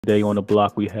Today on the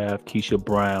block, we have Keisha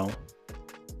Brown,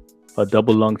 a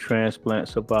double lung transplant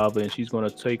survivor, and she's going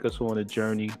to take us on a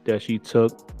journey that she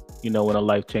took, in a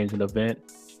life changing event.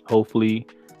 Hopefully,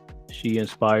 she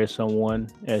inspires someone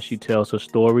as she tells her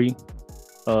story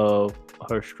of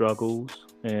her struggles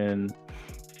and,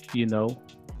 you know,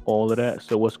 all of that.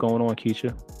 So, what's going on,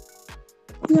 Keisha?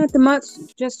 Nothing much.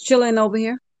 Just chilling over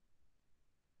here.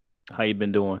 How you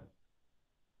been doing?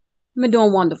 I've been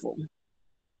doing wonderful.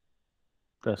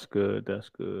 That's good. That's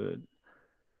good.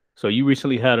 So, you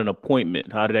recently had an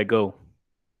appointment. How did that go?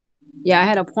 Yeah, I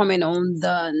had an appointment on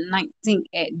the 19th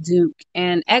at Duke,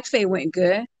 and actually it went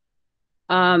good.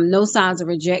 No signs of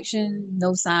rejection,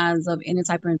 no signs of any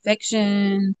type of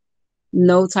infection,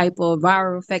 no type of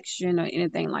viral infection or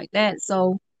anything like that.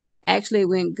 So actually it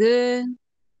went good.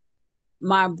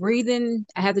 My breathing,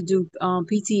 I had to do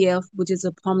PTF, which is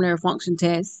a pulmonary function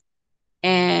test,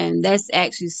 and that's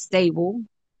actually stable.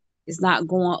 It's not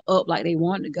going up like they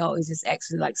want it to go. It's just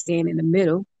actually like staying in the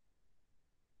middle.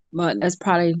 But that's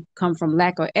probably come from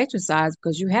lack of exercise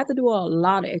because you have to do a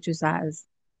lot of exercise.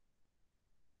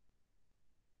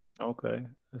 Okay.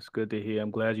 That's good to hear.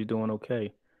 I'm glad you're doing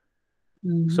okay.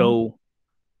 Hmm. So,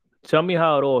 tell me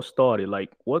how it all started.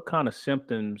 Like, what kind of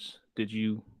symptoms did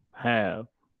you have,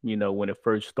 when it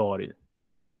first started?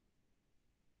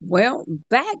 Well,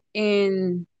 back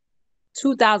in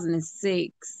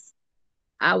 2006,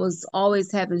 I was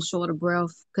always having short of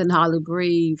breath, couldn't hardly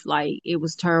breathe. Like it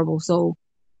was terrible. So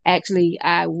actually,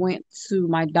 I went to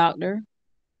my doctor,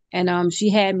 and she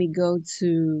had me go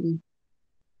to.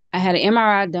 I had an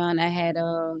MRI done. I had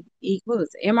what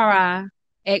was it? MRI,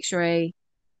 X-ray,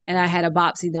 and I had a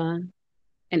biopsy done,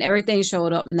 and everything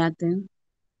showed up nothing.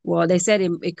 Well, they said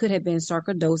it could have been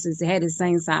sarcoidosis. It had the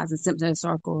same signs and symptoms as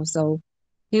sarco. So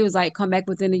he was like, come back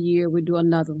within a year, we'll do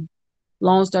another one.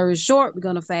 Long story short, we're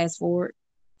gonna fast forward.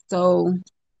 So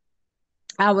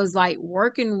I was like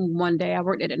working one day. I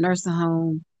worked at a nursing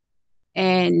home,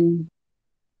 and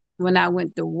when I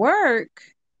went to work,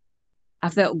 I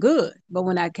felt good. But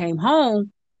when I came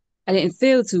home, I didn't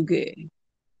feel too good.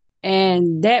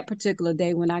 And that particular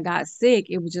day when I got sick,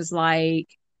 it was just like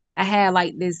I had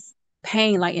like this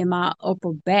pain like in my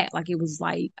upper back, like it was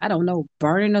like, I don't know,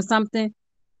 burning or something.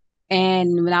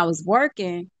 And when I was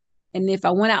working, and if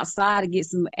I went outside to get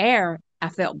some air, I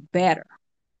felt better.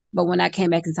 But when I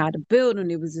came back inside the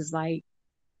building, it was just like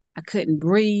I couldn't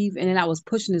breathe. And then I was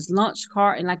pushing this lunch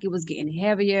cart and like it was getting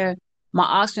heavier. My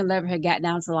oxygen level had got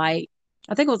down to like,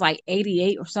 I think it was like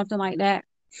 88 or something like that.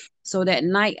 So that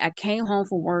night I came home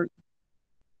from work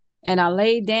and I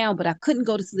laid down, but I couldn't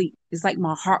go to sleep. It's like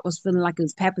my heart was feeling like it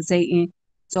was palpitating.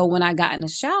 So when I got in the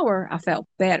shower, I felt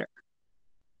better.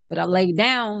 But I laid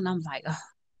down and I'm like,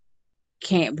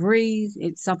 can't breathe.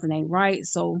 It's something ain't right.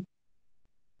 So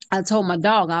I told my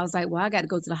dog, I was like, well, I got to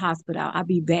go to the hospital. I'll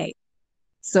be back.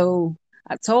 So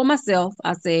I told myself,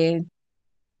 I said,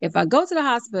 if I go to the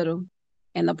hospital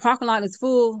and the parking lot is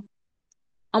full,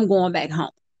 I'm going back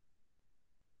home.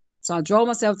 So I drove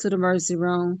myself to the emergency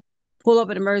room, pull up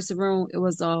at the emergency room. It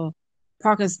was a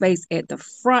parking space at the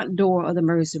front door of the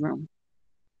emergency room.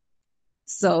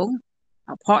 So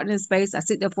I parked in the space. I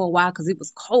sit there for a while because it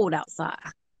was cold outside.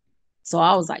 So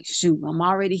I was like, shoot, I'm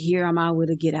already here. I'm out with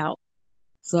to get out.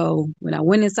 So when I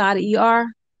went inside the ER,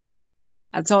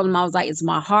 I told them I was like, it's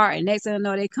my heart. And next thing I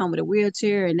know, they come with a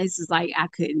wheelchair. And this is like, I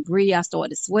couldn't breathe. I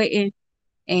started sweating.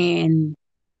 And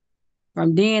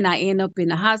from then, I end up in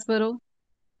the hospital.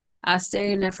 I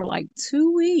stayed in there for like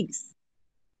 2 weeks.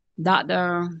 My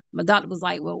doctor was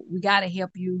like, well, we got to help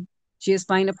you. She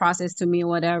explained the process to me or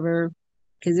whatever.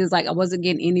 Cause it was like, I wasn't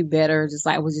getting any better. Just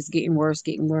like, I was just getting worse,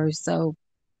 getting worse. So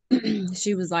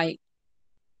she was like,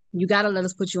 you got to let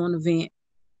us put you on the vent.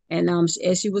 And as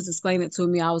she was explaining it to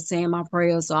me, I was saying my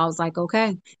prayers. So I was like,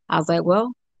 okay. I was like,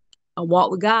 well, I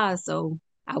walked with God. So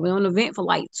I went on the vent for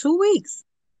like 2 weeks.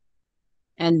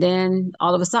 And then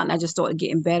all of a sudden I just started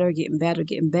getting better, getting better,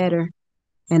 getting better.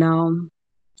 And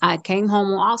I came home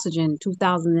on oxygen in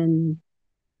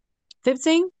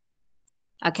 2015.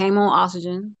 I came on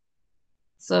oxygen.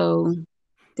 So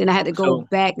then I had to go So,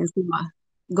 back and see my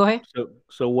go ahead.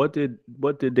 so what did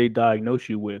they diagnose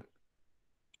you with?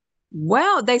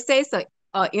 Well, they say it's a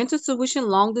interstitial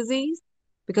lung disease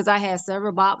because I had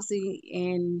cerebral biopsy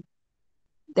and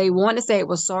they wanted to say it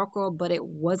was sarcoid, but it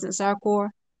wasn't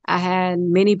sarcoid. I had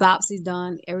many biopsies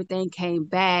done. Everything came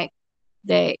back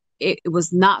that it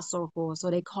was not sarcoid. So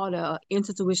they called it a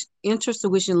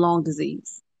interstitial lung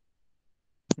disease.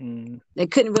 Mm, They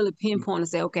couldn't really pinpoint and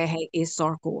say, okay, hey, it's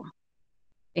sarcoid.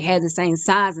 It had the same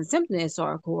signs and symptoms as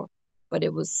sarcoid, but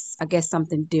it was, I guess,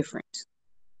 something different.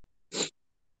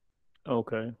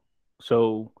 okay.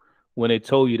 So, when they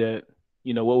told you that,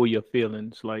 what were your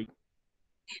feelings like?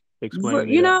 Explain to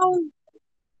me You that. know,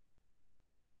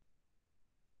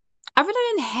 I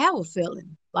really didn't have a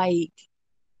feeling. Like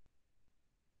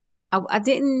I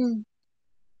didn't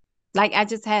like I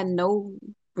just had no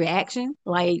reaction.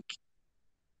 Like,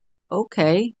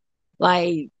 okay.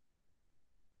 Like,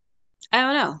 I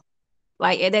don't know.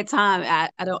 Like at that time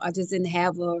I just didn't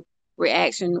have a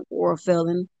reaction or a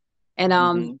feeling. And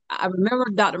Hmm. I remember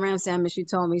Dr. Ramsam, she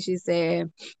told me, she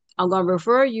said, I'm gonna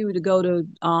refer you to go to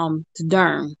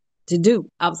Durham to do.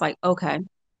 I was like, okay.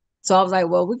 So I was like,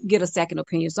 well, we can get a second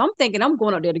opinion. So I'm thinking I'm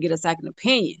going up there to get a second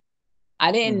opinion.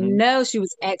 I didn't Hmm. know she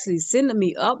was actually sending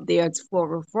me up there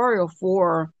for referral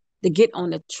for to get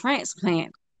on the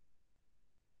transplant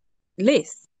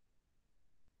list.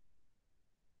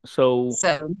 So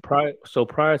So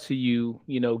prior to you,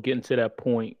 getting to that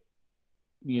point,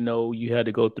 you had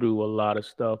to go through a lot of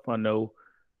stuff. I know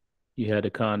you had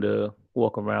to kind of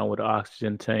walk around with an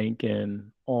oxygen tank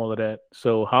and all of that.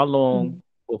 So how long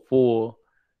before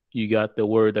you got the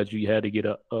word that you had to get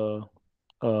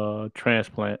a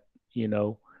transplant, you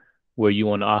know, were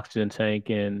you on the oxygen tank,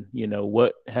 and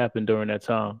what happened during that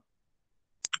time?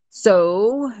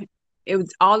 so it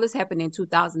was all this happened in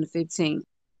 2015.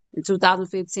 In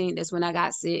 2015, that's when I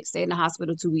got sick, stayed in the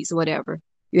hospital 2 weeks or whatever.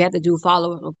 You have to do a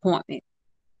follow-up appointment.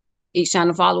 Each time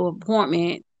the follow-up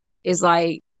appointment is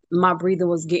like my breathing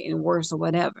was getting worse or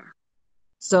whatever.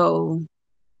 So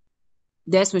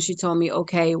that's when she told me,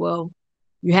 okay, well,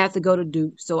 you have to go to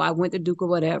Duke. So I went to Duke or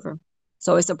whatever.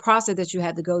 So it's a process that you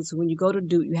have to go to. When you go to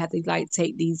Duke, you have to like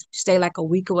take these, stay like a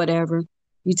week or whatever.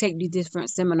 You take these different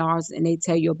seminars and they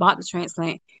tell you about the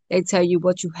transplant. They tell you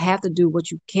what you have to do, what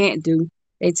you can't do.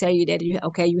 They tell you that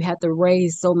you have to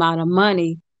raise so amount of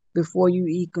money before you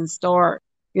even start,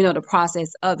 the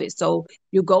process of it. So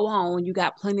you go home, you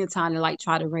got plenty of time to like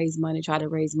try to raise money.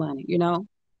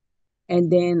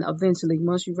 And then eventually,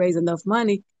 once you raise enough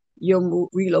money, you'll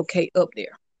relocate up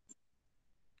there.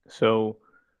 So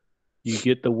you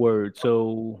get the word.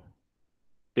 So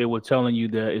they were telling you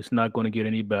that it's not going to get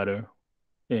any better,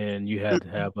 and you had to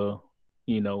have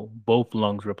both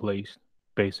lungs replaced,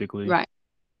 basically. Right.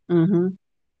 Mm-hmm.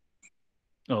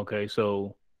 Okay,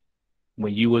 so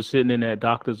when you were sitting in that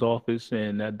doctor's office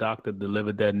and that doctor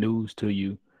delivered that news to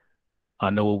you, I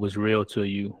know it was real to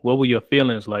you. What were your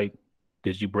feelings like?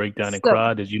 Did you break down and So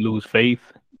cry? Did you lose faith?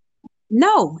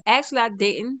 no, actually, I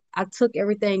didn't. I took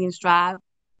everything in stride,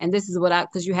 and this is what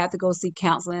because you have to go see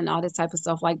counseling and all this type of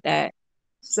stuff like that.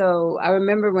 So I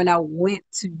remember when I went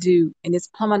to do, and this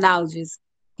pulmonologist,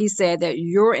 he said that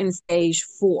you're in stage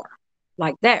 4,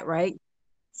 like that, right?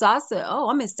 So I said, oh,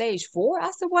 I'm in stage 4.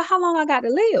 I said, well, how long I got to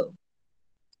live?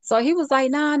 So he was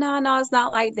like, no, no, no, it's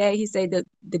not like that. He said that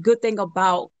the good thing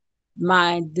about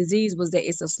my disease was that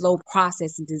it's a slow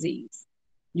processing disease.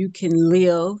 You can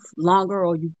live longer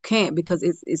or you can't because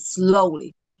it's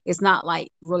slowly. It's not like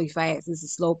really fast. It's a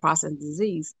slow processing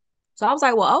disease. So I was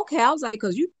like, well, okay. I was like,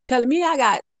 because you telling me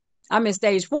I'm in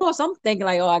stage 4. So I'm thinking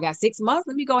like, oh, I got 6 months.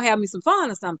 Let me go have me some fun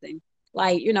or something.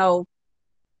 Like,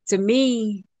 to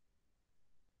me,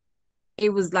 it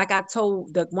was like I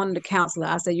told one of the counselor,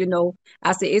 I said,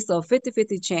 I said, it's a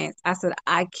 50-50 chance. I said,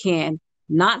 I can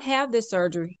not have this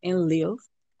surgery and live.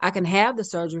 I can have the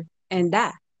surgery and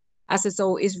die. I said,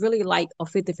 so it's really like a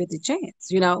 50-50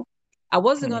 chance. I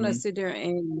wasn't going to Hmm. sit there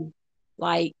and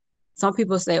like some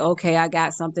people say, okay, I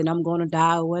got something, I'm going to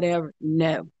die or whatever.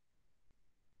 No,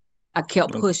 I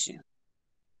kept pushing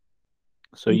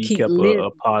So and you keep kept a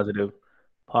living. positive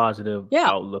Yeah.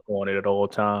 outlook on it at all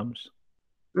times.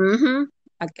 Mm-hmm.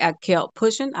 I kept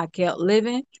pushing. I kept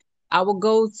living. I would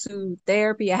go to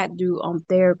therapy. I had to do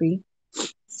therapy.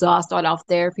 So I started off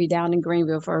therapy down in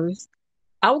Greenville first.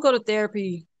 I would go to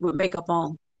therapy with makeup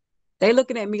on. They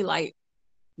looking at me like,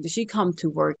 did she come to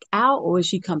work out or did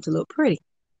she come to look pretty?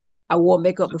 I wore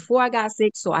makeup before I got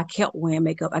sick, so I kept wearing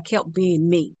makeup. I kept being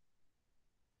me.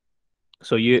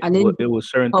 So you, I didn't there were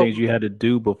certain things oh you had to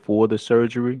do before the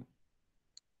surgery.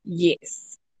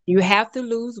 yes. You have to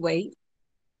lose weight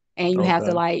and you have to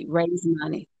Okay. like raise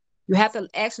money. You have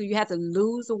to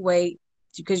lose the weight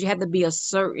because you have to be a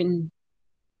certain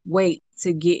weight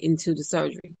to get into the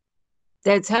surgery.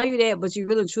 They tell you that, but you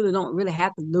really truly don't really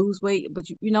have to lose weight. But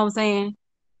you know what I'm saying?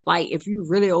 Like if you're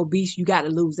really obese, you got to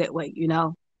lose that weight,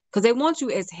 because they want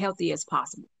you as healthy as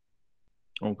possible.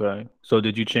 Okay. So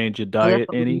did you change your So that's diet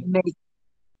what any?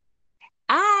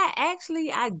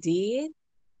 I did.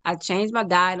 I changed my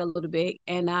diet a little bit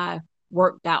and I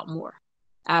worked out more.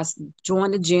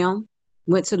 Joined the gym,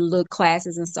 went to the little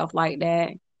classes and stuff like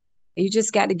that. You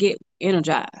just got to get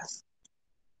energized.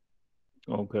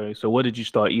 Okay. So what did you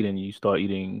start eating? You start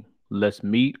eating less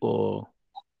meat or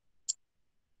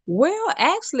Well,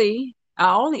 actually,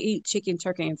 I only eat chicken,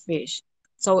 turkey, and fish.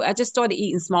 So I just started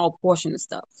eating small portion of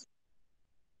stuff.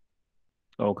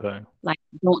 okay. Like,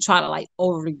 don't try to like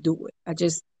overdo it. I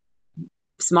just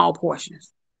small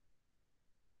portions.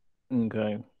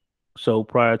 Okay. So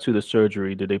prior to the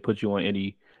surgery, did they put you on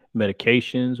any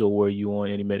medications or were you on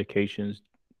any medications,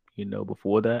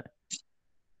 before that?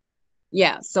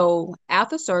 Yeah. So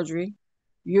after surgery,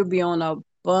 you'll be on a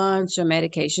bunch of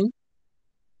medication,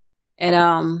 and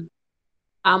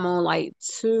I'm on like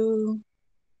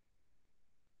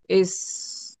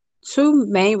it's two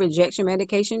main rejection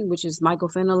medication, which is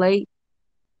mycophenolate,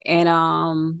 and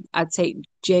I take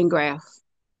Gengraph,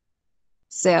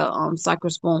 cell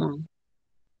cyclosporin.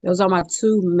 Those are my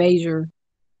two major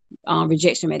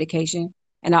rejection medication.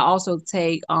 And I also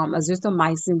take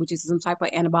azithromycin, which is some type of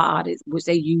antibiotic, which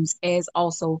they use as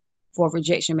also for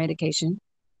rejection medication.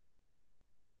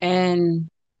 And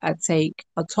I take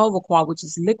a Tovacor, which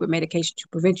is liquid medication to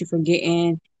prevent you from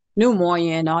getting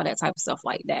pneumonia and all that type of stuff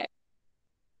like that.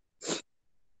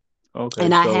 Okay.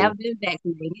 And I So have been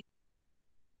vaccinated.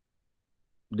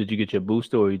 did you get your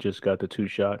booster or you just got the two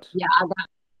shots? Yeah,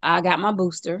 I got my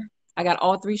booster. I got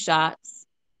all three shots.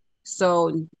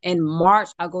 So in March,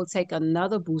 I go take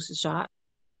another booster shot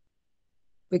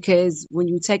because when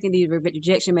you're taking these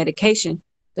rejection medication,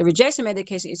 the rejection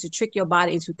medication is to trick your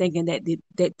body into thinking that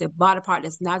the body part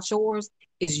that's not yours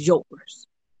is yours.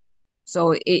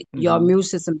 So your Mm-hmm. immune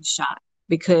system is shot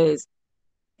because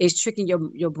it's tricking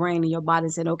your brain and your body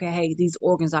saying, okay, hey, these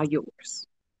organs are yours.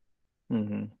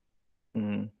 Mm-hmm.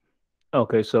 Mm-hmm.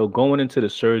 Okay. So going into the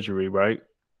surgery, right?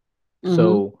 Mm-hmm.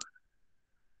 So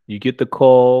you get the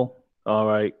call. All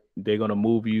right. They're gonna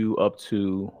move you up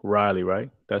to Riley, right?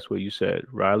 That's what you said,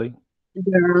 Riley.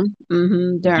 Derm.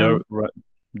 Mm-hmm. Derm.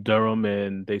 Durham,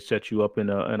 and they set you up in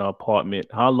an apartment.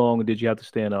 How long did you have to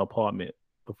stay in an apartment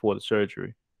before the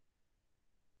surgery?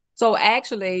 So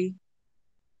actually,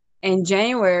 in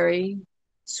January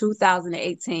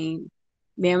 2018,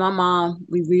 me and my mom,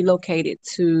 we relocated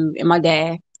to, and my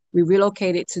dad, we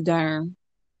relocated to Durham.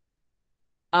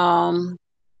 Um,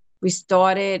 we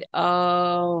started,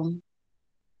 so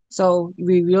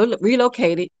we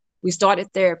relocated. We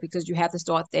started therapy because you have to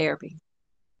start therapy.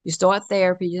 You start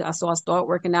therapy. So I start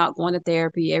working out, going to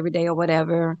therapy every day or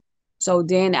whatever. So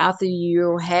then after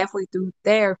you're halfway through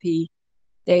therapy,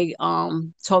 they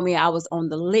told me I was on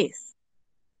the list.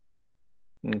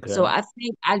 So Okay. I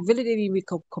think I really didn't even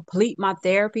complete my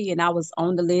therapy and I was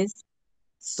on the list.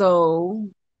 So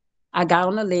I got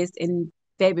on the list in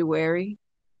February.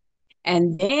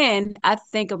 And then I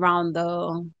think around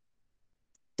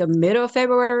the middle of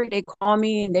February, they called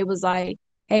me and they was like,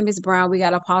 hey, Miss Brown, we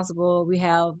got a possible,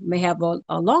 may have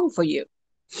a loan for you.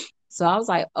 So I was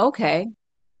like, okay.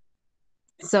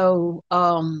 So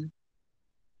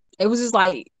it was just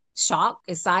like shock,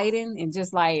 exciting, and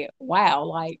just like, wow,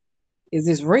 like, is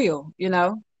this real?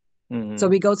 So Mm-hmm.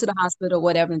 we go to the hospital,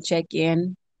 whatever, and check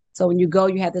in. So when you go,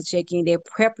 you have to check in. They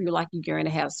prep you like you're going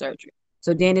to have surgery.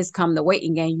 So then it's come the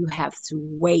waiting game. You have to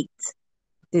wait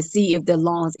to see if the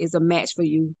lungs is a match for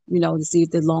you, to see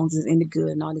if the lungs is any good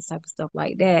and all this type of stuff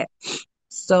like that.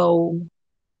 So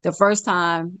the first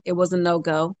time it was a no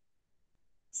go.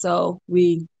 So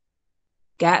we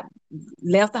got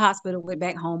left the hospital, went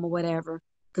back home or whatever.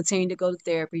 Continue to go to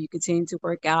therapy. You continue to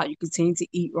work out. You continue to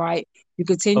eat right. You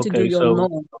continue to do Okay. your So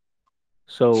normal.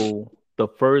 so the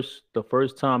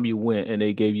first time you went and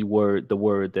they gave you the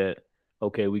word that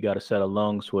okay, we got a set of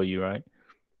lungs for you, right?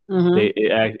 Mm-hmm.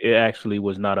 It actually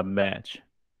was not a match.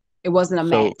 It wasn't a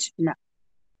So match. No.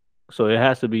 so it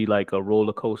has to be like a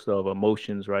roller coaster of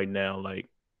emotions right now. Like,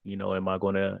 am I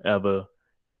gonna ever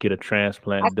get a I,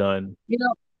 transplant done? you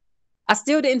know, I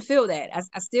still didn't feel that.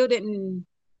 I still didn't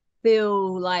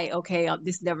feel like, okay,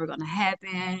 this is never gonna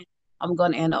happen. I'm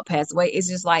gonna end up passing away. It's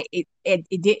just like it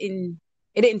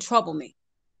didn't trouble me.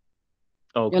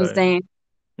 You Okay. understand?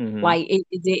 Mm-hmm. Like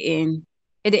it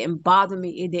didn't bother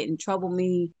me. It didn't trouble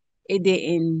me. It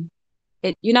didn't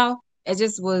it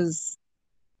just was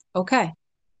okay.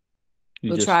 You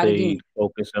We'll just try it again. stayed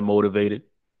focused and motivated.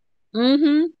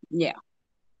 Mm-hmm. Yeah.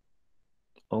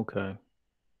 Okay.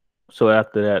 So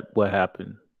after that, what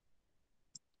happened?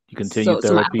 You continue So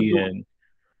my therapy and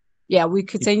yeah, we you,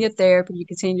 continue therapy. You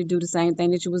continue to do the same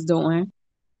thing that you was doing.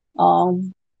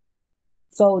 Um,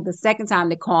 so the second time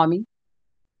they called me,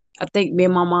 I think me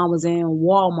and my mom was in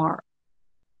Walmart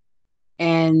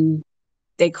and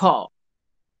they called.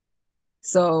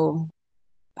 So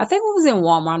I think we was in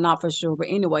Walmart, I'm not for sure. But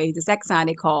anyway, the second time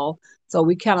they called. So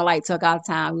we kind of like took our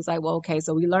time. It was like, well, okay,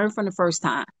 so we learned from the first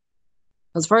time.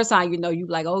 Because first time, you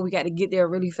like, oh, we got to get there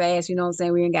really fast. You know what I'm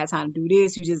saying? We ain't got time to do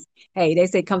this. You just, hey, they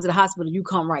say come to the hospital. You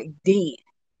come right then.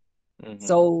 Hmm.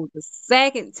 So the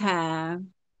second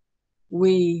time,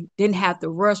 we didn't have to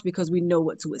rush because we know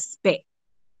what to expect,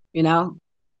 you know?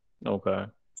 Okay.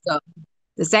 So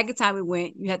the second time we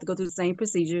went, you had to go through the same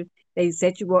procedure. They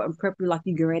set you up and prep you like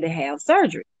you get ready to have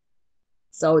surgery.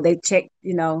 So they checked,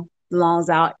 the lungs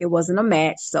out. It wasn't a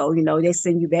match. So, they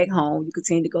send you back home. You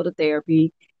continue to go to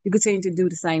therapy. You continue to do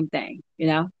the same thing.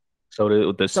 So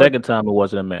the So second time it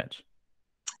wasn't a match.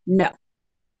 no,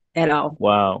 at all.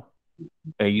 Wow.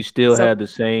 And you still So had the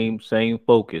same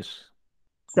focus.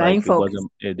 same Like focus.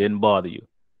 it didn't bother you.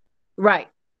 Right.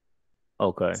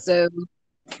 Okay. So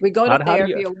we go to How do you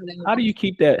therapy or how do whatever. you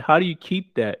keep that how do you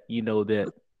keep that,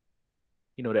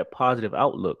 that positive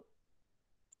outlook?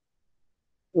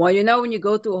 Well, when you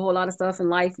go through a whole lot of stuff in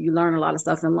life, you learn a lot of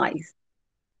stuff in life.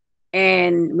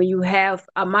 And when you have,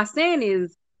 my saying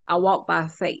is, I walk by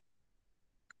faith.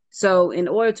 So in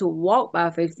order to walk by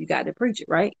faith, you got to preach it,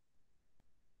 right?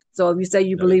 So if you say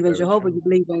you That is believe in very Jehovah,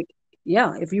 true.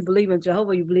 yeah, if you believe in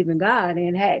Jehovah, you believe in God,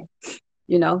 and hey,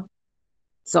 you know.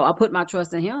 So I put my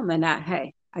trust in Him, and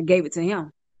I gave it to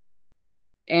Him,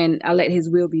 and I let His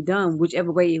will be done.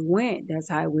 Whichever way it went, that's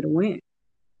how it would have went.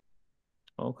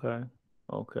 Okay.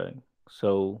 Okay.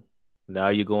 So now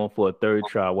you're going for a third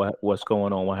trial. What's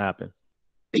going on? What happened?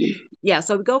 Yeah,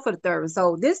 so we go for the third one.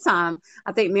 So this time,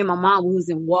 I think me and my mom we was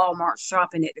in Walmart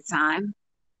shopping at the time.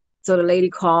 So the lady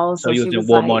called, So so you she was in was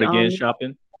like, Walmart again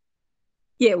shopping?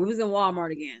 yeah, we was in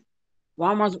Walmart again.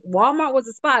 Walmart was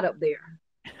a spot up there.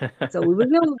 So we was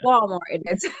in Walmart at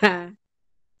that time.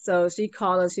 So she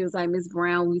called us. She was like, Miss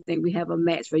Brown, we think we have a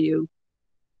match for you.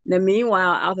 Then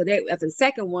meanwhile, after that, after the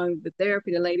second one, the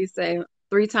therapy, the lady said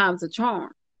 3 times a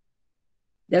charm.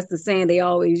 That's the saying they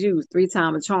always use, 3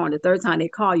 times a charm. The third time they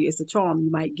call you, it's a charm. You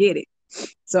might get it.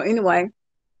 So anyway,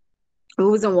 we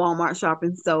was in Walmart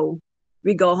shopping. So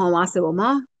we go home. I said, well,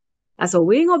 Mom, I said,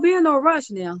 we ain't gonna be in no rush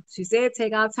now. She said,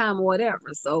 take our time or whatever.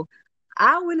 So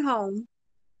I went home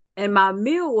and my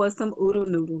meal was some oodle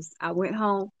noodles. I went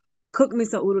home, cooked me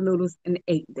some oodle noodles, and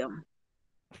ate them.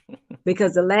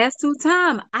 Because the last 2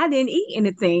 times I didn't eat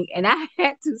anything and I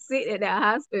had to sit at that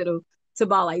hospital to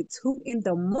about like 2 in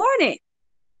the morning.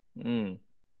 Mm.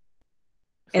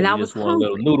 So And I you was just want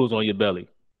little hungry. noodles on your belly.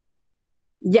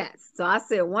 Yes. So I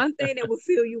said one thing that will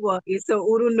fill you up is some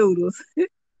oodle noodles.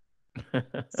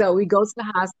 So we go to the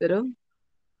hospital.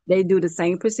 They do the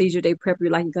same procedure. They prep you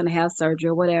like you're gonna have surgery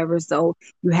or whatever. So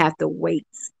you have to wait.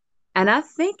 And I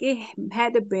think it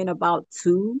had to been about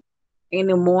 2 in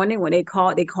the morning when they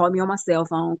called me on my cell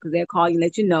phone because they'll call you and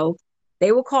let you know.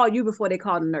 They will call you before they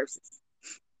call the nurses.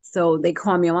 So they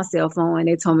called me on my cell phone and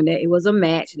they told me that it was a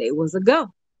match, that it was a go.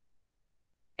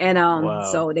 And Wow.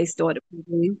 so they started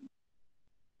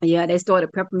yeah, they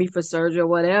started prepping me for surgery or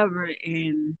whatever.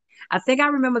 And I think I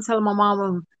remember telling my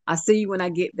mama, I'll see you when I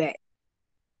get back.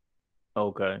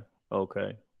 Okay.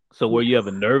 Okay. So were you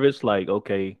ever Yes. nervous? Like,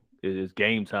 okay, it's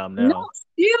game time No, now.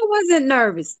 still wasn't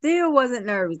nervous. Still wasn't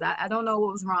nervous. I don't know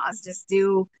what was wrong. I was just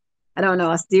still, I don't know.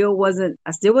 I still wasn't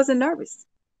nervous.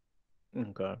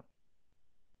 Okay.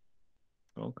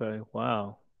 Okay.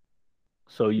 Wow.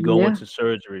 So you go Yeah. into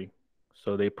surgery.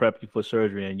 So they prep you for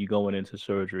surgery and you going into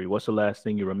surgery. What's the last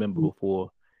thing you remember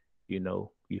before,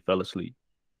 you fell asleep?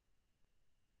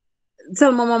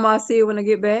 Tell my mama I'll see you when I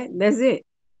get back. That's it.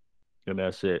 And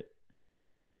that's it.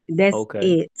 That's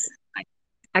Okay. it. I,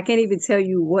 I can't even tell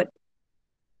you what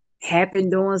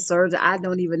happened during surgery. I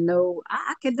don't even know.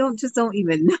 I can don't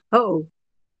even know.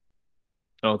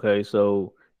 Okay.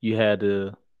 So you had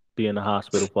to be in the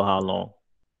hospital for how long?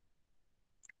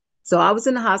 So I was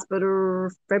in the hospital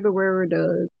February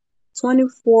the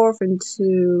 24th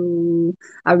into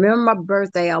I remember my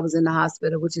birthday. I was in the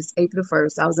hospital, which is April the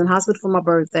 1st. I was in the hospital for my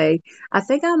birthday. I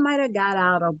think I might have got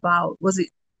out about was it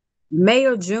May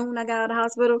or June I got out of the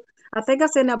hospital. I think I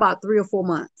stayed there about 3 or 4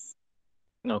 months.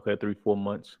 Okay, 3, 4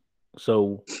 months.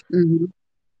 So Hmm.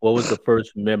 what was the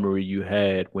first memory you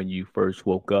had when you first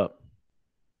woke up?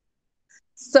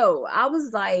 So I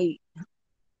was like,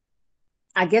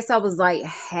 I guess I was like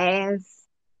half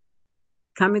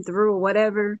coming through or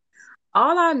whatever.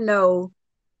 All I know,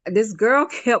 this girl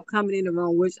kept coming in the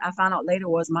room, which I found out later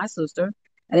was my sister.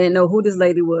 I didn't know who this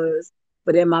lady was,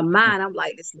 but in my mind, I'm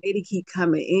like, this lady keep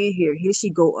coming in here. Here she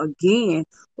go again.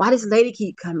 Why this lady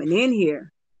keep coming in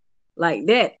here like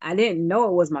that? I didn't know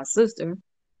it was my sister.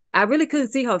 I really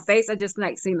couldn't see her face. I just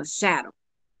like seen a shadow.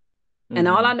 And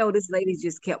all Mm-hmm. I know, this lady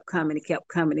just kept coming and kept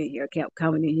coming in here, kept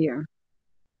coming in here.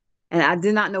 And I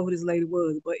did not know who this lady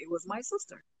was, but it was my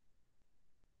sister.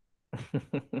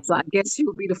 So I guess she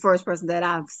would be the first person that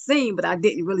I've seen, but I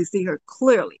didn't really see her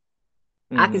clearly.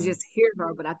 I could Hmm. just hear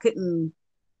her, but I couldn't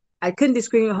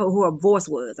discriminate who her voice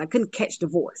was. I couldn't catch the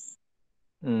voice.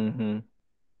 Hmm.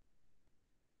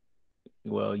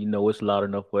 Well, it's loud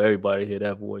enough for everybody to hear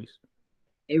that voice.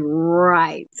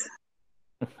 Right.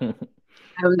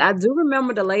 I do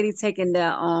remember the lady taking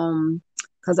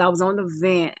because I was on the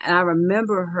vent and I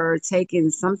remember her taking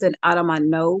something out of my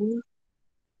nose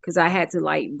because I had to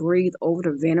like breathe over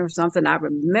the vent or something. I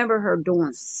remember her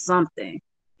doing something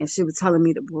and she was telling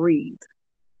me to breathe.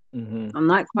 Hmm. I'm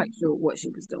not quite sure what she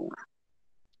was doing.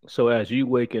 So as you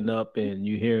waking up and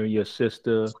you hearing your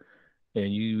sister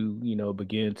and you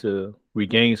begin to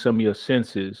regain some of your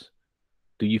senses,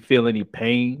 do you feel any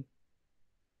pain?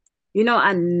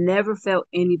 I never felt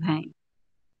any pain.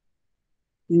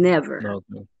 Never. No.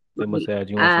 Okay. They must Like, have had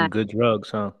you on I some good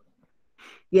drugs, huh?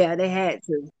 yeah, they had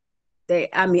to.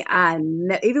 I mean,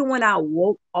 even when I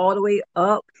woke all the way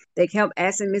up, they kept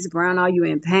asking Miss Brown, "Are you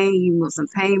in pain? You want some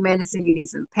pain medicine? You need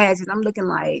some patches?" I'm looking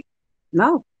like,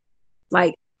 no,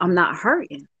 like I'm not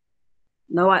hurting.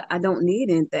 No, I don't need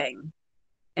anything.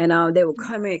 And they would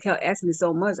come in and kept asking me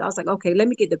so much. I was like, okay, let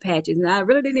me get the patches. And I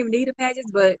really didn't even need the patches,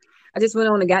 but I just went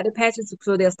on and got the patches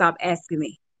so they'll stop asking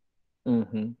me.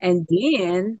 Hmm. And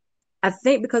then I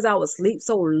think because I was asleep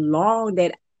so long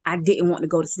that I didn't want to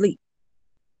go to sleep.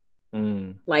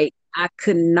 Mm. Like I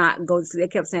could not go to sleep. They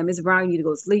kept saying, Miss Brown, you need to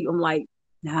go to sleep. I'm like,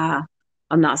 nah,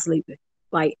 I'm not sleeping.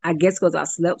 Like I guess because I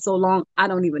slept so long, I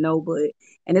don't even know. But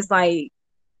and it's like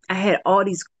I had all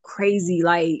these crazy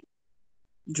like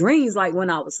dreams like when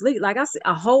I was asleep. Like I see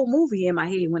a whole movie in my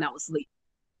head when I was asleep.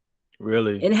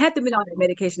 Really? And it had to be all that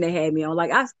medication they had me on.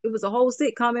 Like it was a whole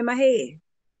sitcom in my head.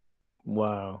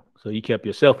 Wow. So you kept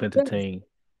yourself Yes. entertained.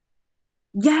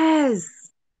 Yes.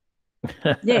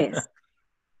 Yes.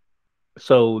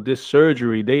 So this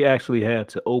surgery, they actually had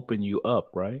to open you up,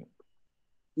 right?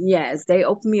 Yes. They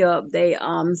opened me up. They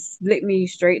split me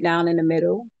straight down in the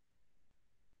middle.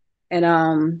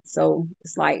 And so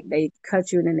it's like they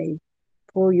cut you and then they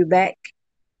pull you back,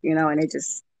 and they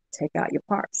just take out your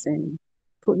parts and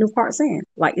put new parts in.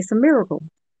 Like it's a miracle.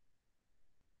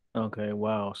 Okay,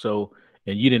 wow. So,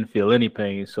 and you didn't feel any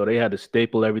pain, so they had to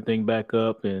staple everything back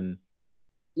up and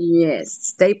Yes.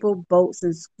 Staple bolts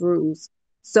and screws.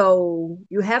 So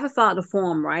you haven't filed the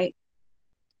form, right?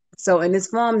 So in this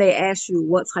form, they ask you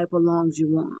what type of lungs you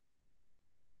want.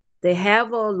 They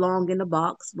have a lung in the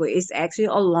box, but it's actually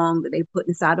a lung that they put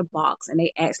inside a box, and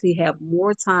they actually have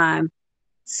more time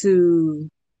to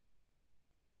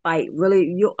like really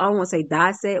you I don't want to say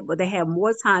dissect, but they have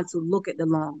more time to look at the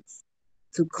lungs,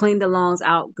 to clean the lungs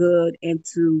out good and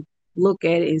to look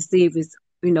at it and see if it's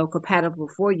compatible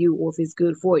for you or if it's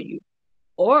good for you.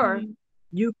 Or mm,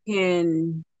 you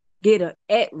can get a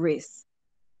at risk.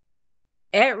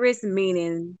 At risk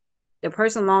meaning the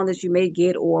person lung that you may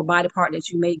get or body part that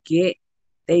you may get,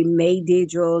 they may did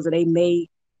drugs or they may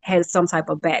have some type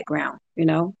of background.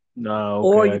 no,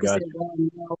 Or okay, you I can say, got well,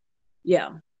 no, yeah.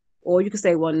 Or you can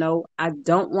say, well, no, I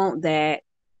don't want that.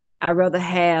 I'd rather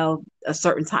have a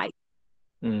certain type.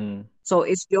 you. So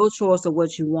it's your choice of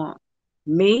what you want.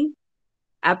 Me,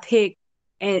 I pick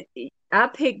and I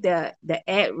picked the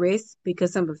at risk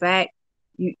because simple fact,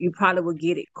 you probably will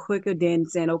get it quicker than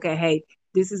saying, okay, hey,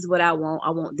 this is what I want.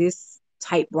 I want this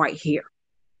type right here.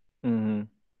 Mm-hmm.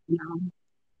 You know?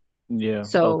 Yeah,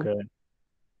 So okay.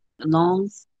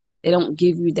 lungs, they don't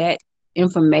give you that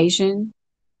information,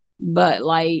 but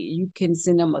like you can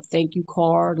send them a thank you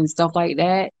card and stuff like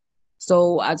that.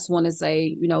 So I just want to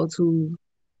say, to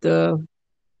the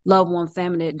loved one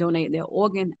family that donate their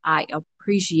organ, I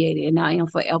appreciate it and I am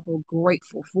forever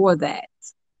grateful for that.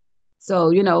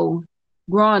 So,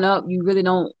 growing up, you really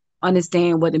don't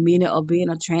understand what the meaning of being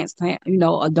a transplant,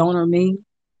 a donor mean,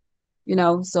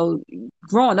 so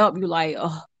growing up, you're like,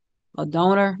 oh, a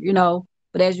donor.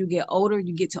 But as you get older,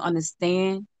 you get to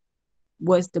understand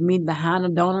what's the meaning behind a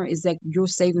donor is that you're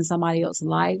saving somebody else's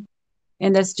life.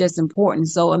 And that's just important.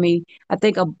 So, I mean, I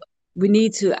think we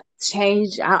need to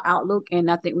change our outlook and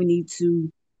I think we need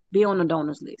to be on the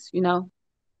donors list,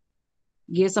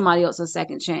 give somebody else a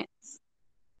second chance.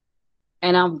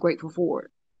 And I'm grateful for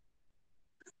it.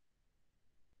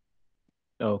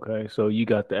 Okay, so you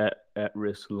got the at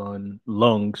risk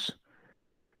lungs,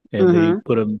 and they Mm-hmm.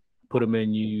 put them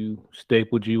in you,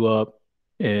 stapled you up,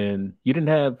 and you didn't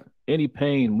have any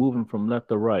pain moving from left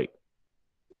to right,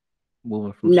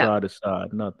 moving from No, side to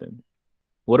side, nothing.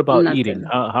 What about eating? nothing.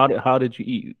 How did you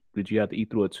eat? Did you have to eat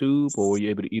through a tube, or were you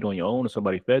able to eat on your own, or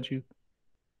somebody fed you?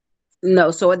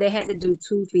 No, so they had to do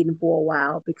tube feeding for a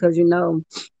while because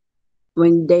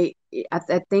when I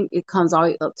think it comes all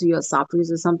the way up to your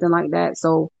esophagus or something like that.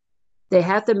 So they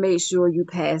have to make sure you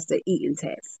pass the eating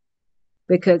test.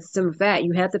 Because some fact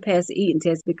you have to pass the eating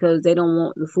test because they don't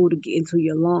want the food to get into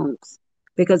your lungs.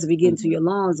 Because if it get into Mm-hmm. your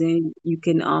lungs, then you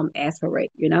can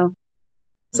aspirate, you know.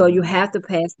 So you Mm-hmm. have to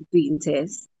pass the feeding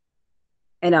test.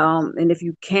 And if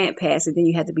you can't pass it, then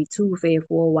you have to be tube fed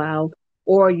for a while,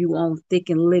 or you on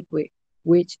thickened liquid,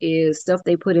 which is stuff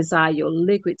they put inside your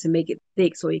liquid to make it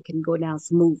thick so it can go down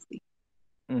smoothly.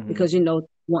 Mm-hmm. Because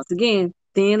once again,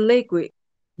 thin liquid,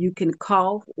 you can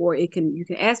cough or you can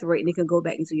aspirate and it can go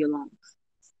back into your lungs.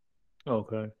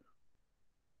 Okay.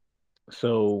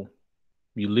 So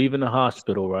you leave in the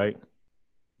hospital, right?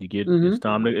 You get Hmm. it's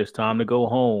time to go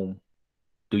home.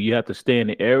 Do you have to stay in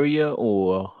the area,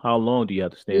 or how long do you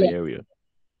have to stay in the Yeah. area?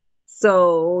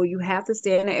 So you have to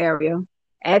stay in the area.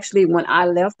 Actually, when I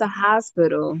left the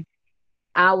hospital,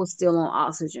 I was still on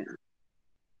oxygen.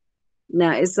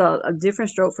 Now it's a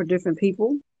different stroke for different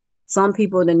people. Some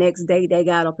people the next day they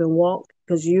got up and walked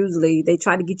because usually they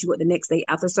try to get you up the next day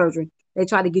after surgery. They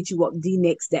try to get you up the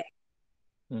next day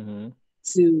Mm-hmm.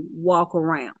 to walk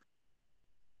around.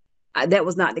 That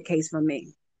was not the case for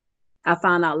me. I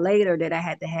found out later that I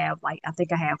had to have like I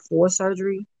think I had four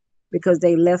surgery because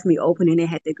they left me open and they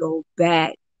had to go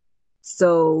back.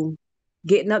 So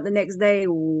getting up the next day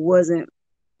wasn't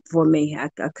for me. I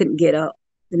couldn't get up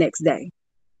the next day.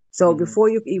 So Mm-hmm. before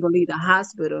you can even leave the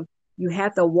hospital, you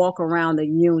have to walk around the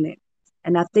unit.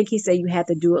 And I think he said you have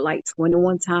to do it like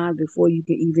 21 times before you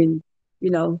can even,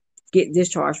 you know, get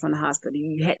discharged from the hospital.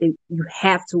 You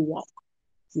have to walk.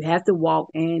 You have to walk,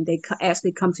 and they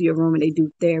actually come to your room and they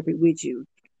do therapy with you.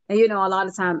 And a lot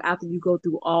of time after you go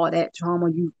through all that trauma,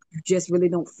 you just really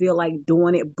don't feel like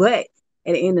doing it. But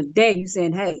at the end of the day, you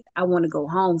saying, "Hey, I want to go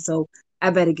home, so I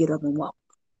better get up and walk."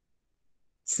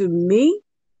 To me,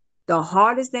 the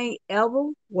hardest thing ever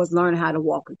was learning how to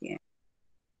walk again.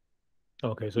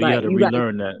 Okay, so you Like had to you got to,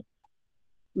 relearn that.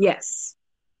 yes,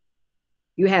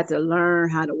 you had to learn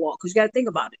how to walk because you got to think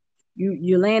about it.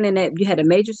 You land in that you had a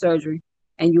major surgery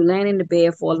and you land in the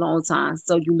bed for a long time,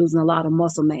 so you're losing a lot of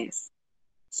muscle mass.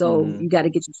 So Mm-hmm. you got to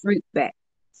get your strength back.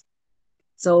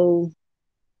 So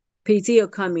PT will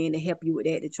come in to help you with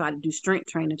that to try to do strength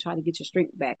training, try to get your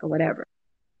strength back or whatever.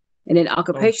 And then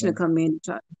occupation will Okay. come in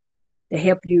to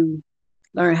help you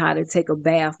learn how to take a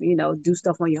bath, do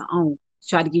stuff on your own,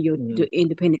 try to get your Mm-hmm. the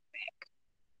independent.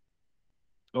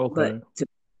 But Okay.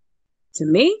 to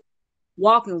me,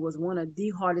 walking was one of the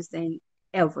hardest things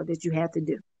ever that you have to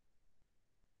do.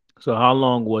 So how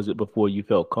long was it before you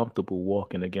felt comfortable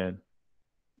walking again?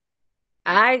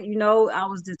 I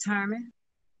was determined.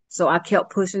 So I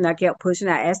kept pushing. I kept pushing.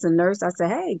 I asked the nurse, I said,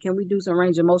 "Hey, can we do some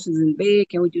range of motions in the bed?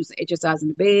 Can we do some exercise in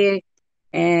the bed?"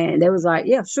 And they was like,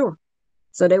 "Yeah, sure."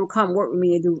 So they would come work with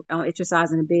me and do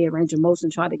exercise in the bed, range of motion,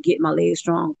 try to get my legs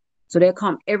strong. So they'll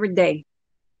come every day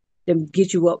to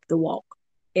get you up to walk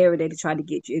every day to try to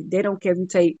get you. If they don't care if you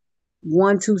take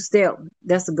one, two step,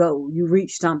 that's a goal. You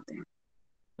reach something.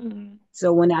 Mm-hmm.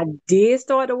 So when I did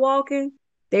start the walking,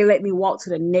 they let me walk to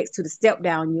the step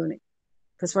down unit.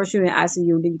 Because first you're in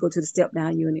ICU, and then you go to the step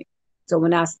down unit. So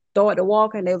when I started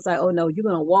walking, they was like, "Oh no, you're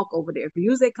gonna walk over there." If you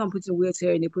usually come put your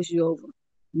wheelchair and they push you over.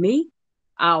 Me,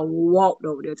 I walked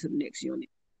over there to the next unit.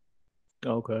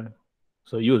 Okay.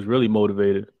 So you was really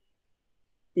motivated.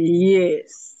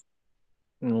 Yes.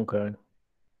 Okay.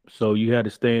 So you had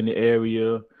to stay in the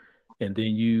area, and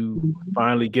then you Mm-hmm.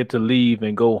 finally get to leave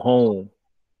and go home,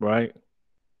 right?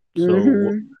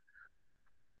 So Mm-hmm.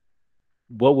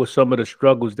 what were some of the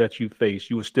struggles that you faced?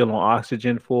 You were still on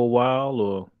oxygen for a while,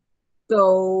 or?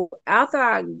 So after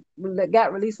I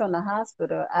got released from the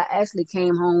hospital, I actually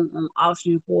came home on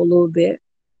oxygen for a little bit.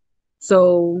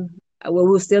 So we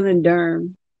were still in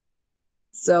Durham.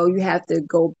 So you have to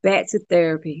go back to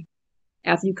therapy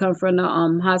after you come from the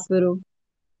hospital.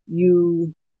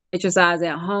 You exercise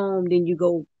at home, then you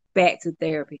go back to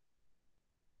therapy.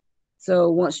 So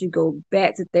once you go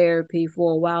back to therapy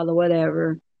for a while or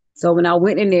whatever, so when I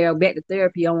went in there back to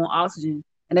therapy, I'm on oxygen,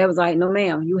 and they was like, "No,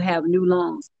 ma'am, you have new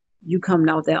lungs. You coming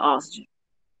off that oxygen."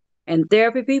 And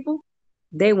therapy people,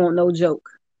 they want no joke.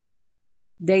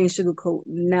 They ain't sugarcoat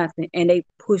nothing, and they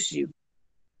push you.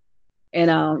 And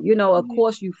of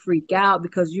course, you freak out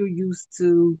because you're used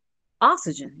to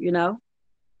oxygen.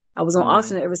 I was on Mm-hmm.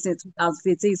 oxygen ever since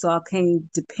 2015, so I came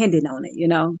dependent on it.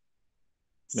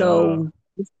 Uh, So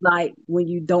it's like when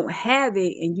you don't have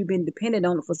it and you've been dependent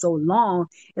on it for so long,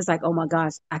 it's like, oh my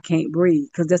gosh, I can't breathe.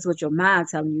 Because that's what your mind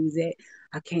telling you is that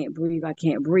I can't breathe, I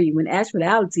can't breathe. When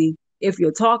actuality, if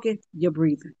you're talking, you're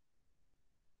breathing.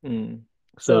 mm.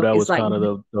 So So that it's was like, kind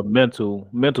of the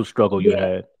mental struggle you yeah,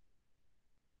 had.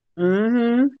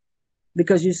 Mm-hmm.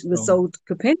 Because you was Oh. so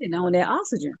dependent on that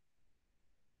oxygen.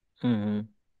 Mhm.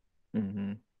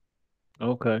 Mhm.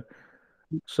 Okay.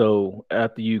 So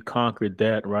after you conquered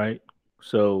that, right?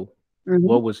 So Hmm.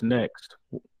 what was next?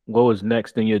 What was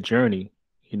next in your journey?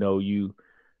 You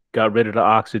got rid of the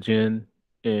oxygen,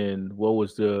 and what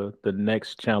was the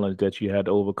next challenge that you had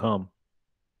to overcome?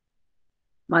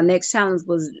 My next challenge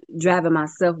was driving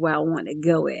myself where I want to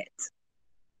go at.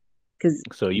 Cause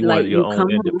So you like wanted your you own come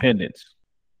home. independence.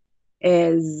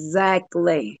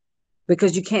 Exactly.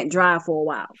 Because you can't drive for a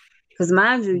while. Because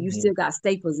mind you, you Hmm. still got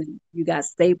staples in you. You got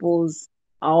staples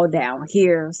all down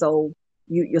here. So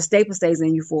your staple stays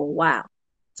in you for a while.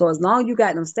 So as long as you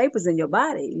got them staples in your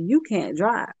body, you can't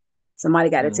drive. Somebody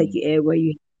got to take Hmm. you everywhere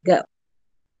you go.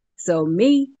 So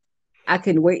me, I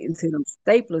couldn't wait until them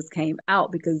staplers came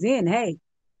out because then, hey,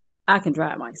 I can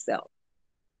drive myself.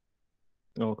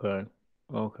 Okay.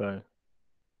 Okay.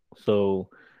 So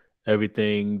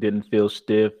everything didn't feel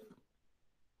stiff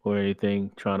or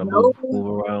anything trying to No,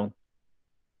 move around.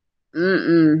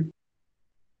 mm-mm.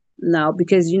 No,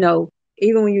 because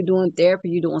even when you're doing therapy,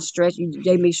 you're doing stretch.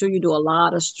 They make sure you do a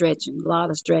lot of stretching, a lot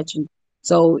of stretching.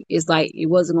 So it's like it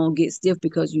wasn't gonna get stiff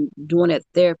because you doing that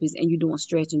therapy and you're doing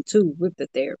stretching too with the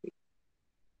therapy.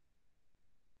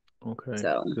 Okay.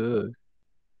 So Good.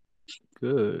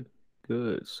 Good.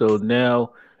 Good. So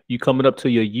now you coming up to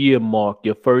your year mark,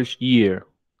 your first year.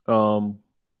 Um,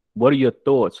 what are your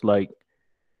thoughts like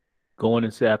going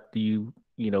into after you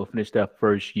finish that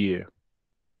first year?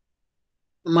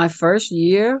 my first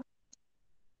year,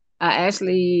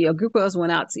 a group of us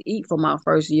went out to eat for my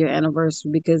first year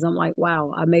anniversary because I'm like,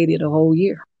 wow, I made it a whole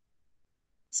year.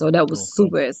 So that was Okay.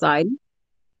 super exciting.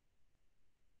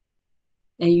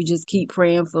 And you just keep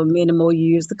praying for many more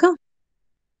years to come.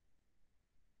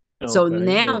 So Okay.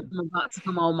 now I'm about to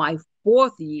come on my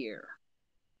fourth year.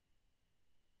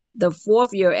 The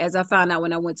fourth year, as I found out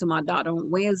when I went to my doctor on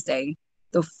Wednesday,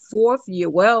 the fourth year,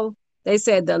 well, they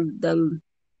said the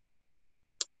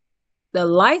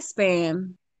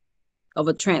lifespan of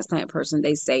a transplant person,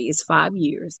 they say, is 5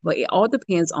 years, but it all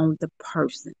depends on the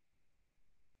person.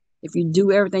 If you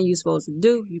do everything you're supposed to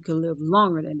do, you can live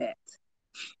longer than that.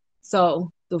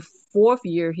 So the fourth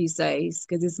year, he says,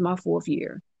 because this is my fourth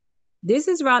year, this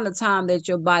is around the time that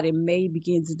your body may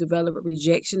begin to develop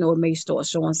rejection or may start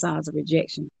showing signs of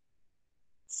rejection.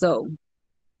 So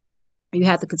you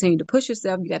have to continue to push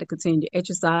yourself. You got to continue to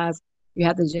exercise. You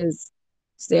have to just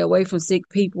stay away from sick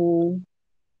people.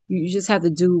 You just have to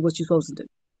do what you're supposed to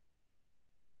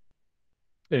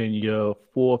do. In your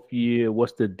fourth year,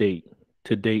 what's the date?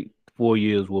 To date, 4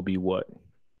 years will be what?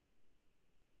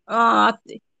 I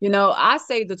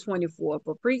say the 24th,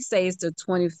 but Preet says the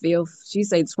 25th. She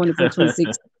say the 25th,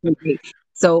 26th, 28th.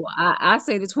 So I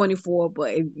say the 24th,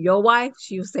 but if your wife,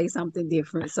 she'll say something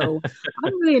different. So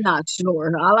I'm really not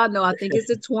sure. All I know, I think it's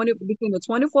the 20 between the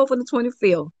 24th and the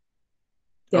 25th.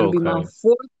 That'll be my Okay.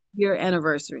 fourth year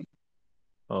anniversary.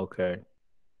 Okay.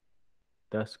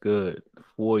 That's good.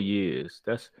 4 years.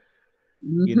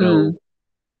 You Hmm. know,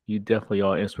 you definitely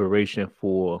are inspiration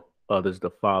for others to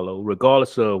follow,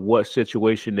 regardless of what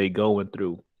situation they going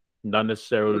through. Not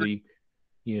necessarily,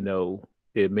 you know,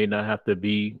 it may not have to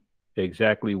be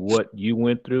exactly what you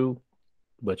went through,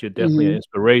 but you're definitely an Hmm.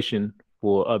 inspiration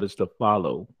for others to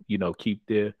follow. Keep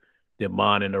their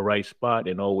mind in the right spot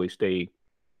and always stay,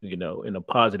 in a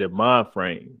positive mind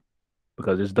frame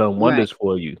because it's done Right. wonders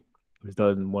for you. It's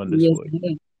done wonders Yes, for you.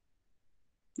 it is.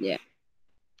 Yeah.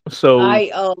 So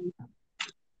I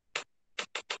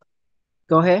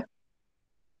Go ahead.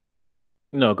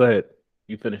 no, go ahead.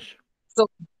 You finish. So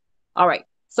all right.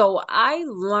 So I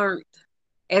learned,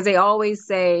 as they always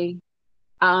say,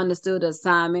 I understood the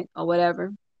assignment or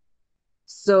whatever.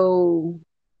 So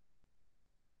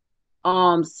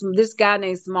this guy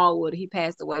named Smallwood, he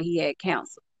passed away. He had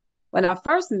cancer. When I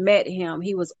first met him,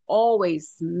 he was always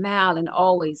smiling.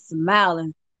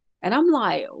 And I'm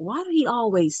like, why do he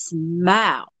always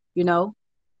smile? You know?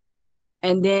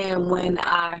 And then when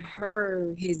I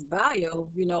heard his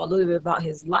bio, a little bit about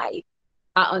his life,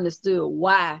 I understood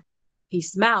why he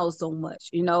smiles so much,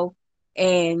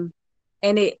 and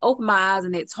it opened my eyes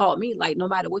and it taught me like no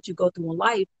matter what you go through in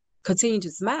life, continue to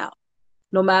smile.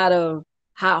 No matter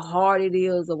how hard it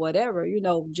is or whatever,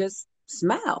 just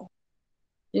smile.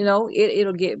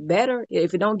 It'll get better.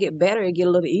 If it don't get better, it get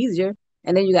a little easier.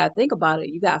 And then you gotta think about it.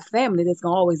 You got family that's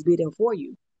gonna always be there for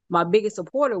you. My biggest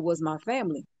supporter was my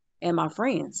family and my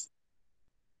friends.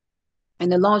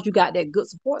 And as long as you got that good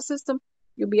support system,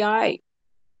 you'll be all right.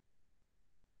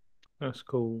 That's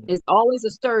cool. It's always a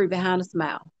story behind a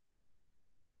smile.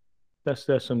 That's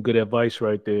some good advice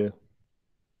right there.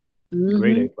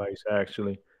 Great Hmm. advice,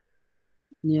 actually.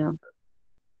 Yeah.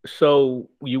 So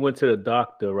you went to the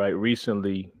doctor, right,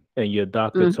 recently, and your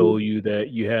doctor Hmm. told you that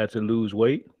you had to lose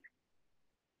weight?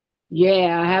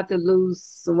 Yeah, I have to lose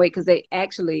some weight because they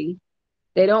actually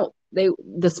they don't they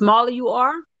the smaller you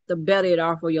are, the better it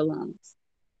are for your lungs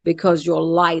because you're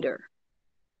lighter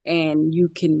and you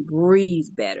can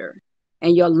breathe better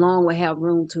and your lung will have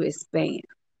room to expand.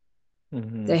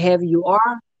 Hmm. The heavier you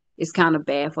are, it's kind of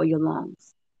bad for your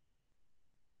lungs.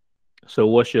 So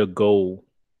what's your goal?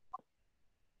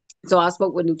 So I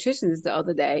spoke with a nutritionist the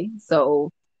other day.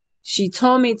 So she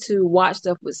told me to watch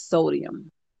stuff with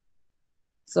sodium.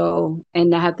 So,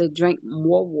 and I have to drink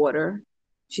more water.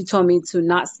 She told me to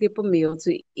not skip a meal,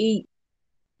 to eat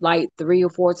like 3 or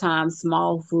 4 times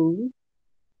small food,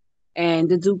 and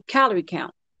to do calorie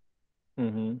count.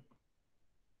 Hmm.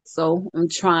 So I'm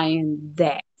trying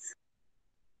that.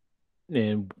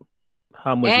 And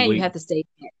how much And you weight? have to stay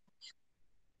fit.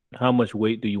 How much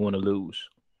weight do you want to lose?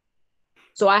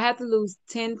 So I have to lose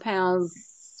 10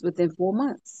 pounds within 4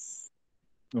 months.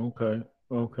 Okay.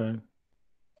 Okay.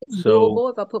 It's So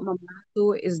doable. If I put my mind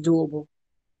to it, it's doable.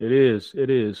 it is. It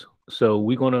is. So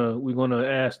we're gonna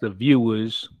ask the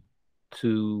viewers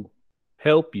to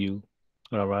help you.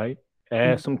 All right.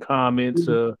 Add some comments,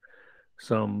 Mhm.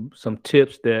 some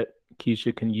tips that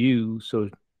Keisha can use so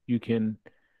you can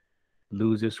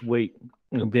lose this weight.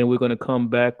 And then we're gonna come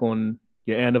back on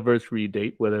your anniversary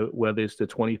date, whether it's the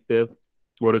 25th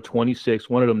or the 26th,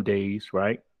 one of them days,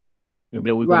 right? And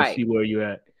then we're gonna Right. see where you're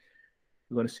at.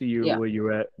 We're gonna see Yeah. where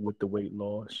you're at with the weight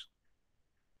loss.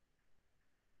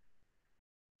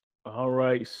 All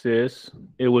right, sis.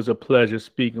 It was a pleasure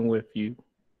speaking with you.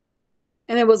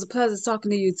 And it was a pleasure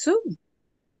talking to you too.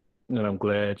 And I'm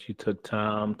glad you took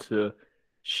time to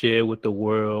share with the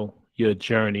world your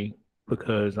journey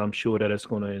because I'm sure that it's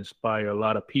going to inspire a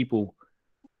lot of people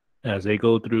as they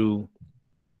go through,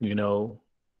 you know,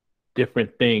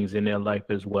 different things in their life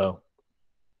as well.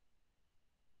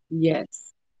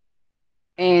 Yes.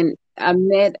 And I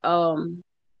met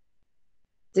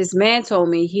this man told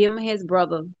me him and his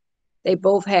brother, they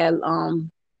both had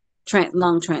lung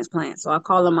transplant. So I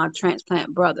call him my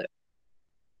transplant brother.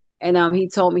 And he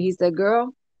told me, he said,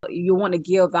 "Girl, you want to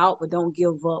give out, but don't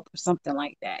give up," or something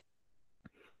like that.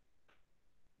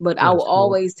 But I will That's good.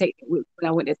 always take it when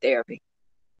I went to therapy.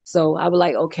 So I was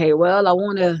like, okay, well, I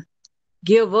want to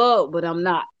give up, but I'm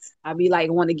not. I be like,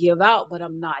 I want to give out, but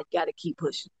I'm not. You got to keep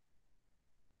pushing.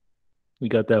 You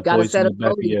got You that got to voice in set a the back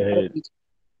goal. of You your gotta head. reach.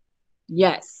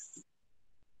 Yes.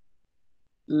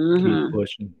 Keep Mm-hmm.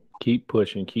 pushing. Keep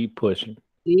pushing. Keep pushing.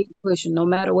 Keep pushing, no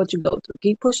matter what you go through.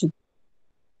 Keep pushing.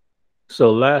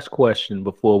 So, last question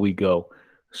before we go.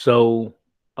 So,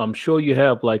 I'm sure you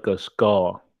have like a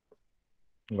scar,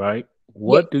 right? Yeah.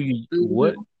 What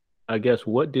Hmm. I guess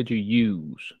what did you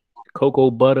use?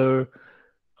 Cocoa butter,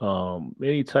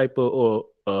 any type of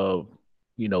or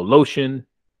lotion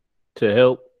to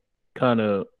help kind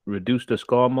of reduce the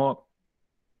scar mark?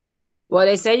 Well,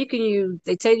 they say you can use.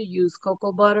 They tell you to use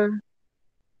cocoa butter,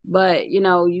 but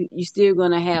you still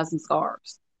gonna have some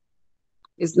scars.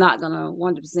 It's not gonna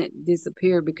 100%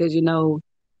 disappear because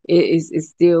it's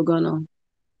still gonna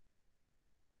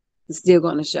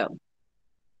show.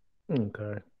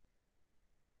 Okay.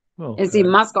 And see, Okay.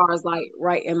 my scar is like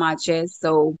right in my chest,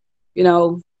 so you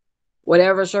know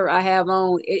whatever shirt I have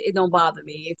on, it don't bother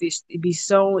me. If it be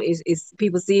shown, it's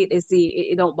people see it, they see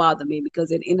it, it don't bother me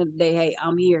because at the end of the day, hey,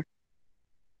 I'm here.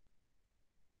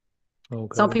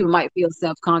 Some Okay. people might feel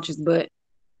self conscious, but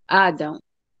I don't.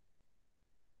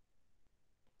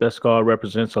 That scar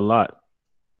represents a lot.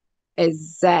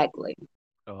 Exactly.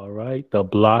 All right. The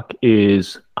block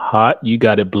is hot. You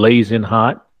got it blazing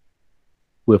hot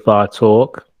with our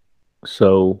talk.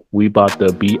 So we about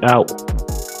to be out.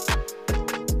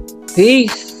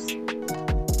 Peace.